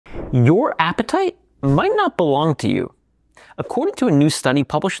Your appetite might not belong to you. According to a new study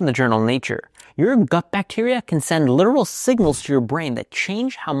published in the journal Nature, your gut bacteria can send literal signals to your brain that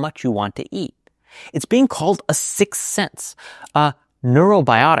change how much you want to eat. It's being called a sixth sense, a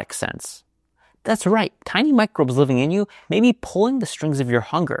neurobiotic sense. That's right, tiny microbes living in you may be pulling the strings of your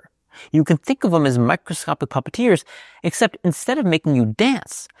hunger. You can think of them as microscopic puppeteers, except instead of making you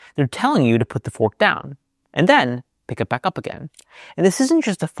dance, they're telling you to put the fork down, and then pick it back up again. And this isn't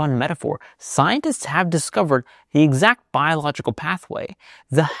just a fun metaphor. Scientists have discovered the exact biological pathway,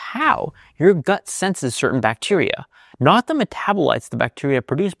 the how your gut senses certain bacteria. Not the metabolites the bacteria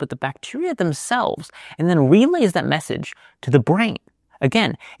produce, but the bacteria themselves, and then relays that message to the brain.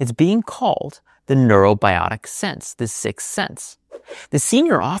 Again, it's being called the neurobiotic sense, the sixth sense. The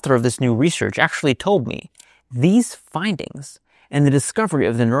senior author of this new research actually told me these findings and the discovery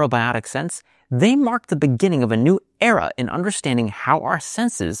of the neurobiotic sense, they mark the beginning of a new era in understanding how our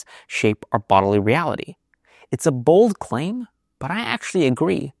senses shape our bodily reality. It's a bold claim, but I actually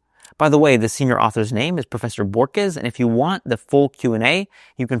agree. By the way, the senior author's name is Professor Borges, and if you want the full Q&A,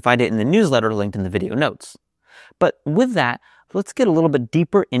 you can find it in the newsletter linked in the video notes. But with that, let's get a little bit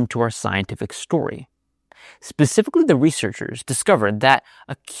deeper into our scientific story. Specifically, the researchers discovered that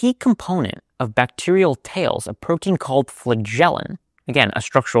a key component of bacterial tails, a protein called flagellin, again, a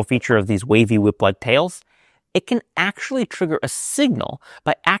structural feature of these wavy whip-like tails, it can actually trigger a signal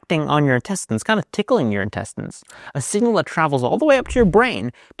by acting on your intestines, kind of tickling your intestines, a signal that travels all the way up to your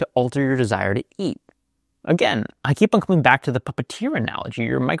brain to alter your desire to eat. Again, I keep on coming back to the puppeteer analogy.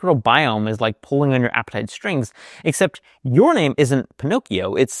 Your microbiome is like pulling on your appetite strings, except your name isn't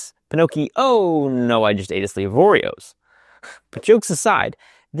Pinocchio, it's Pinocchio. Oh no, I just ate a sleeve of Oreos. But jokes aside,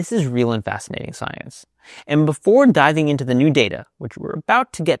 this is real and fascinating science. And before diving into the new data, which we're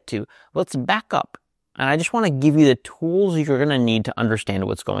about to get to, let's back up. And I just want to give you the tools you're going to need to understand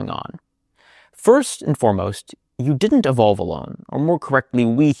what's going on. First and foremost, you didn't evolve alone, or more correctly,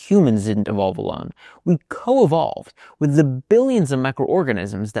 we humans didn't evolve alone. We co-evolved with the billions of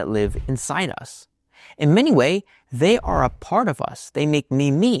microorganisms that live inside us. In many ways, they are a part of us. They make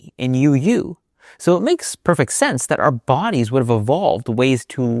me, and you. So it makes perfect sense that our bodies would have evolved ways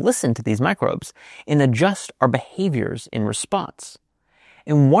to listen to these microbes and adjust our behaviors in response.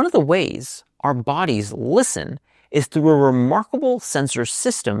 And one of the ways our bodies listen is through a remarkable sensor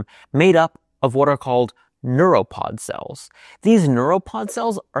system made up of what are called neuropod cells. These neuropod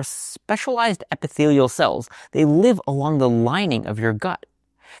cells are specialized epithelial cells. They live along the lining of your gut.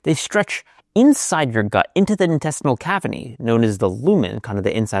 They stretch inside your gut into the intestinal cavity, known as the lumen, kind of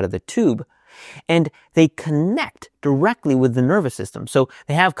the inside of the tube, and they connect directly with the nervous system. So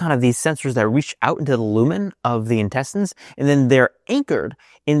they have kind of these sensors that reach out into the lumen of the intestines, and then they're anchored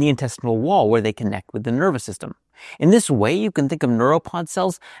in the intestinal wall where they connect with the nervous system. In this way, you can think of neuropod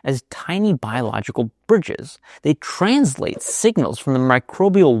cells as tiny biological bridges. They translate signals from the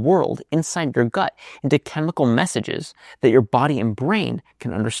microbial world inside your gut into chemical messages that your body and brain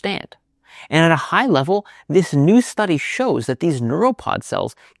can understand. And at a high level, this new study shows that these neuropod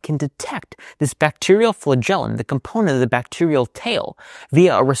cells can detect this bacterial flagellin, the component of the bacterial tail,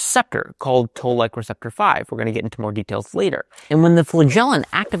 via a receptor called toll-like receptor 5. We're going to get into more details later. And when the flagellin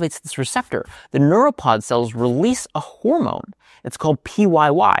activates this receptor, the neuropod cells release a hormone. It's called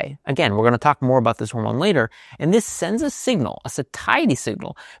PYY. Again, we're going to talk more about this hormone later. And this sends a signal, a satiety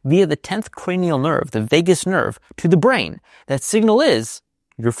signal, via the 10th cranial nerve, the vagus nerve, to the brain. That signal is,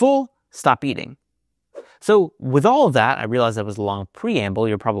 you're full, stop eating. So with all of that, I realize that was a long preamble.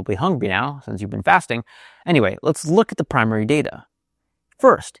 You're probably hungry now since you've been fasting. Anyway, let's look at the primary data.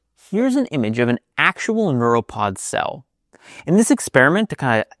 First, here's an image of an actual neuropod cell. In this experiment, to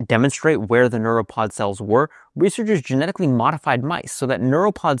kind of demonstrate where the neuropod cells were, researchers genetically modified mice so that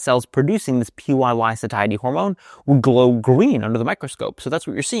neuropod cells producing this PYY satiety hormone would glow green under the microscope. So that's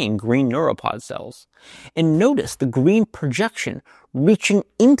what you're seeing, green neuropod cells. And notice the green projection reaching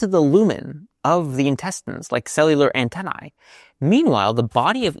into the lumen of the intestines like cellular antennae. Meanwhile, the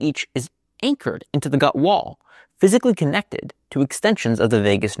body of each is anchored into the gut wall, physically connected to extensions of the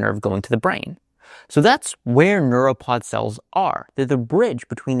vagus nerve going to the brain. So that's where neuropod cells are. They're the bridge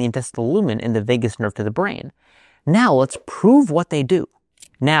between the intestinal lumen and the vagus nerve to the brain. Now let's prove what they do.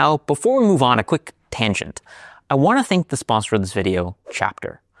 Now, before we move on, a quick tangent. I want to thank the sponsor of this video,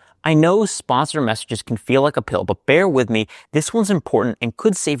 Chapter. I know sponsor messages can feel like a pill, but bear with me, this one's important and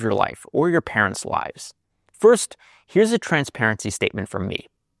could save your life or your parents' lives. First, here's a transparency statement from me.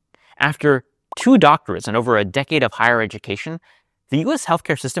 After 2 doctorates and over a decade of higher education, the US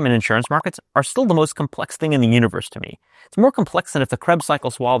healthcare system and insurance markets are still the most complex thing in the universe to me. It's more complex than if the Krebs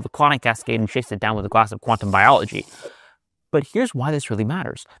cycle swallowed the clotting cascade and chased it down with a glass of quantum biology. But here's why this really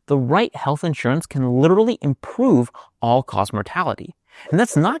matters. The right health insurance can literally improve all-cause mortality. And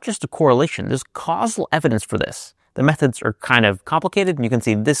that's not just a correlation. There's causal evidence for this. The methods are kind of complicated, and you can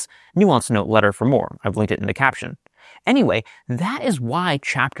see this nuanced note letter for more. I've linked it in the caption. Anyway, that is why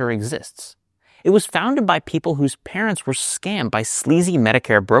Chapter exists. It was founded by people whose parents were scammed by sleazy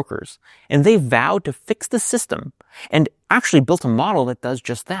Medicare brokers, and they vowed to fix the system and actually built a model that does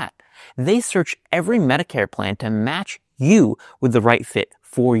just that. They search every Medicare plan to match you with the right fit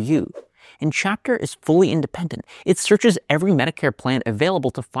for you. And Chapter is fully independent. It searches every Medicare plan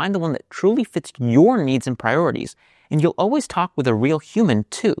available to find the one that truly fits your needs and priorities. And you'll always talk with a real human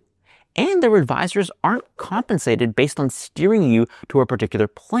too. And their advisors aren't compensated based on steering you to a particular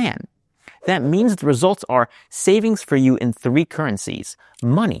plan. That means the results are savings for you in 3 currencies.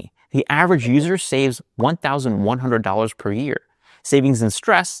 Money. The average user saves $1,100 per year. Savings in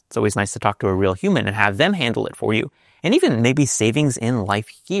stress. It's always nice to talk to a real human and have them handle it for you. And even maybe savings in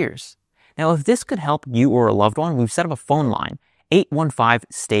life years. Now, if this could help you or a loved one, we've set up a phone line,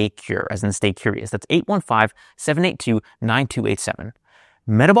 815-STAY-CURE, as in StayCurious. That's 815-782-9287.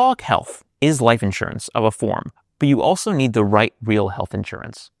 Metabolic health is life insurance of a form, but you also need the right real health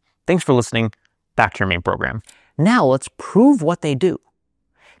insurance. Thanks for listening. Back to your main program. Now let's prove what they do.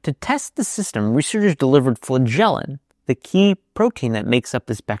 To test the system, researchers delivered flagellin, the key protein that makes up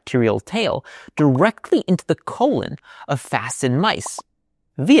this bacterial tail, directly into the colon of fasted mice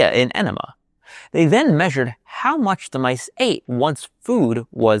via an enema. They then measured how much the mice ate once food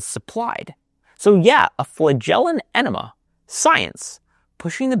was supplied. So yeah, a flagellin enema. Science,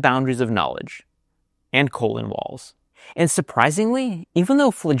 pushing the boundaries of knowledge and colon walls. And surprisingly, even though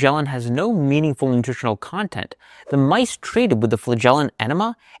flagellin has no meaningful nutritional content, the mice treated with the flagellin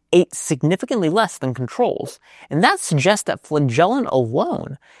enema ate significantly less than controls. And that suggests that flagellin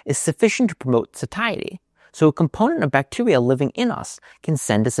alone is sufficient to promote satiety. So a component of bacteria living in us can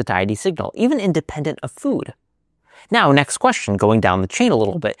send a satiety signal, even independent of food. Now, next question, going down the chain a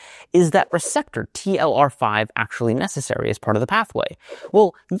little bit, is that receptor TLR5 actually necessary as part of the pathway?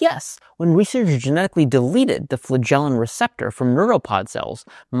 Well, yes. When researchers genetically deleted the flagellin receptor from neuropod cells,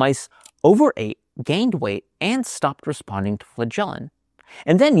 mice overate, gained weight, and stopped responding to flagellin.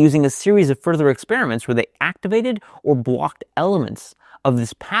 And then using a series of further experiments where they activated or blocked elements of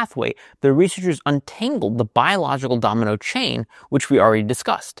this pathway, the researchers untangled the biological domino chain, which we already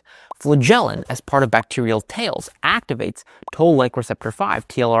discussed. Flagellin, as part of bacterial tails, activates toll-like receptor 5,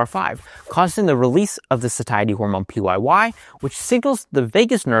 TLR5, causing the release of the satiety hormone PYY, which signals the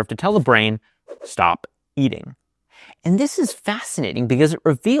vagus nerve to tell the brain, stop eating. And this is fascinating because it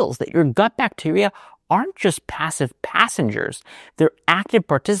reveals that your gut bacteria aren't just passive passengers, they're active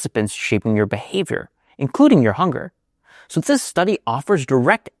participants shaping your behavior, including your hunger. So this study offers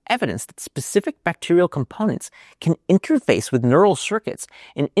direct evidence that specific bacterial components can interface with neural circuits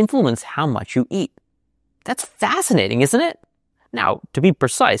and influence how much you eat. That's fascinating, isn't it? Now, to be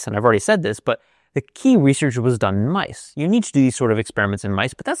precise, and I've already said this, but the key research was done in mice. You need to do these sort of experiments in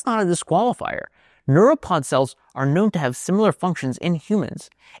mice, but that's not a disqualifier. Neuropod cells are known to have similar functions in humans,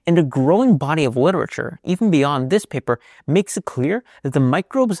 and a growing body of literature, even beyond this paper, makes it clear that the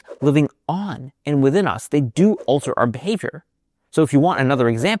microbes living on and within us, they do alter our behavior. So if you want another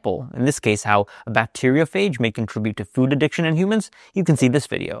example, in this case how a bacteriophage may contribute to food addiction in humans, you can see this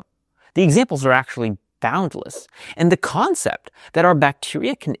video. The examples are actually boundless, and the concept that our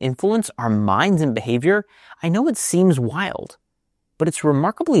bacteria can influence our minds and behavior, I know it seems wild, but it's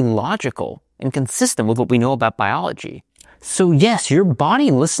remarkably logical and consistent with what we know about biology. So yes, your body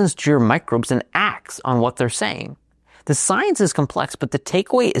listens to your microbes and acts on what they're saying. The science is complex, but the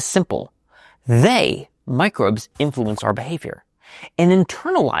takeaway is simple. They, microbes, influence our behavior. And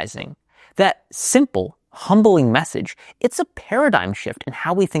internalizing that simple, humbling message, it's a paradigm shift in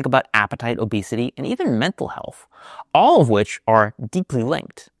how we think about appetite, obesity, and even mental health, all of which are deeply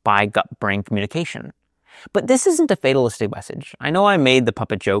linked by gut-brain communication. But this isn't a fatalistic message. I know I made the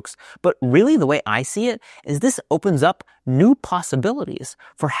puppet jokes, but really the way I see it is this opens up new possibilities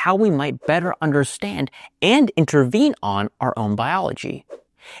for how we might better understand and intervene on our own biology.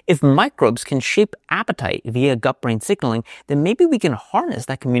 If microbes can shape appetite via gut-brain signaling, then maybe we can harness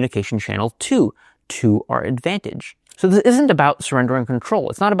that communication channel too, to our advantage. So this isn't about surrendering control.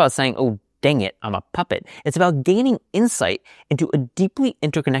 It's not about saying, oh, dang it, I'm a puppet. It's about gaining insight into a deeply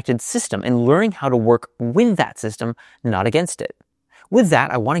interconnected system and learning how to work with that system, not against it. With that,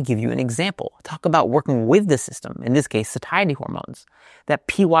 I want to give you an example. Talk about working with the system, in this case, satiety hormones. That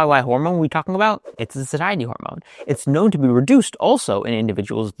PYY hormone we're talking about, it's a satiety hormone. It's known to be reduced also in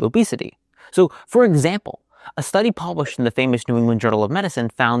individuals with obesity. So, for example, A study published in the famous New England Journal of Medicine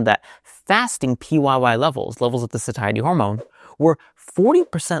found that fasting PYY levels of the satiety hormone, were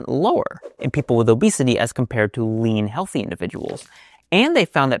 40% lower in people with obesity as compared to lean, healthy individuals. And they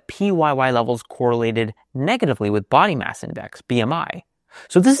found that PYY levels correlated negatively with body mass index, BMI.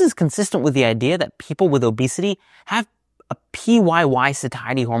 So this is consistent with the idea that people with obesity have a PYY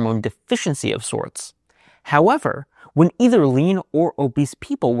satiety hormone deficiency of sorts. However, when either lean or obese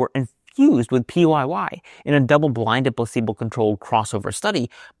people were infused with PYY in a double-blinded placebo-controlled crossover study,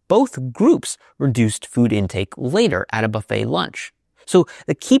 both groups reduced food intake later at a buffet lunch. So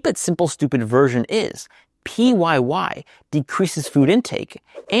the keep it simple stupid version is PYY decreases food intake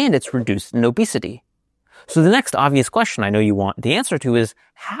and it's reduced in obesity. So the next obvious question I know you want the answer to is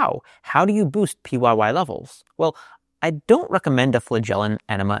how? How do you boost PYY levels? Well, I don't recommend a Flagellin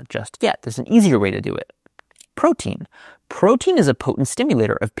enema just yet. There's an easier way to do it. Protein. Protein is a potent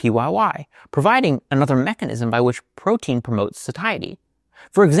stimulator of PYY, providing another mechanism by which protein promotes satiety.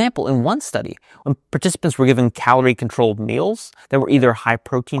 For example, in one study, when participants were given calorie-controlled meals that were either high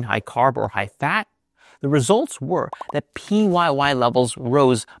protein, high carb, or high fat, the results were that PYY levels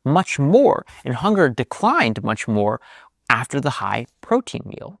rose much more and hunger declined much more after the high protein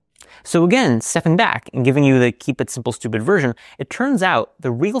meal. So again, stepping back and giving you the keep it simple stupid version, it turns out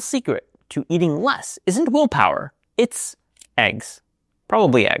the real secret to eating less isn't willpower, it's eggs.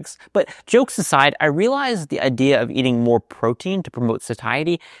 Probably eggs. But jokes aside, I realize the idea of eating more protein to promote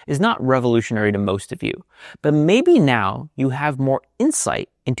satiety is not revolutionary to most of you. But maybe now you have more insight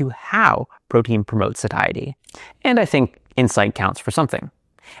into how protein promotes satiety. And I think insight counts for something.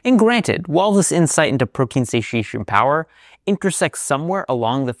 And granted, while this insight into protein satiation power intersects somewhere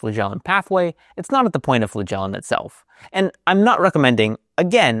along the flagellin pathway, it's not at the point of flagellin itself. And I'm not recommending,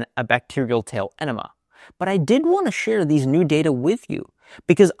 again, a bacterial tail enema. But I did want to share these new data with you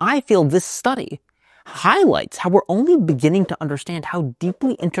because I feel this study highlights how we're only beginning to understand how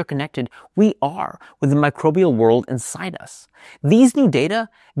deeply interconnected we are with the microbial world inside us. These new data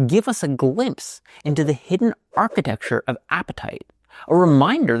give us a glimpse into the hidden architecture of appetite, a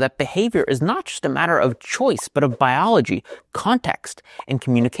reminder that behavior is not just a matter of choice, but of biology, context, and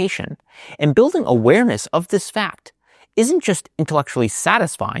communication. And building awareness of this fact isn't just intellectually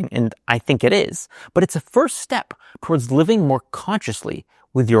satisfying, and I think it is, but it's a first step towards living more consciously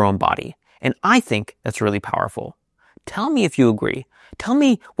with your own body. And I think that's really powerful. Tell me if you agree. Tell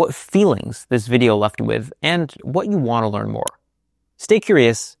me what feelings this video left you with and what you want to learn more. Stay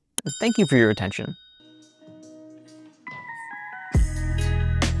curious, and thank you for your attention.